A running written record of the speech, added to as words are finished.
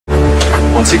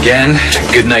Once again,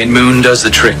 Goodnight Moon does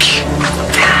the trick.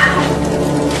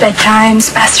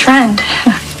 Bedtime's best friend.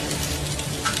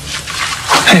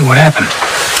 Hey, what happened?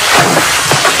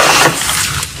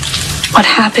 What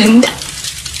happened?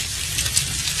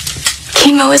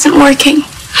 Chemo isn't working,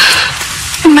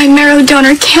 and my marrow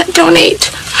donor can't donate.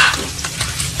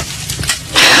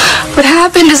 What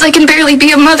happened is I can barely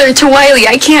be a mother to Wiley.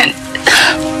 I can't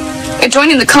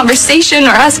join in the conversation or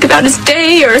ask about his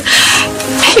day or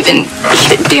even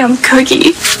eat a damn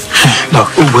cookie.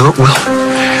 Look, Willow.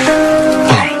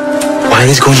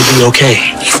 Wiley's going to be okay.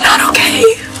 He's not okay.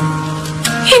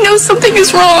 He knows something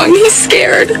is wrong. He's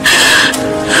scared.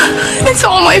 It's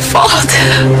all my fault.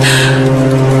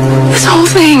 This whole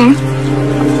thing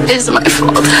is my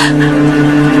fault.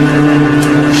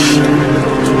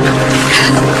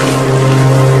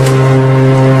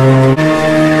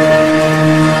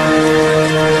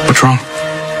 What's wrong?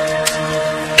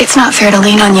 It's not fair to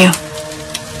lean on you.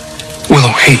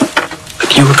 Willow, hey,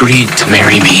 you agreed to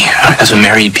marry me. As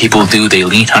married people do, they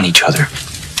lean on each other.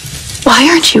 Why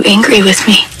aren't you angry with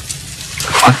me?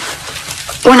 What?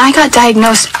 When I got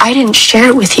diagnosed, I didn't share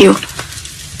it with you.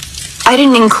 I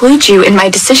didn't include you in my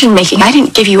decision-making. I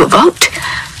didn't give you a vote.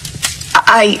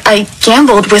 I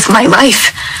gambled with my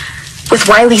life, with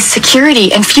Wiley's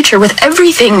security and future, with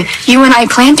everything you and I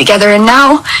planned together, and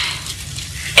now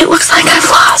it looks like I've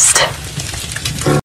lost.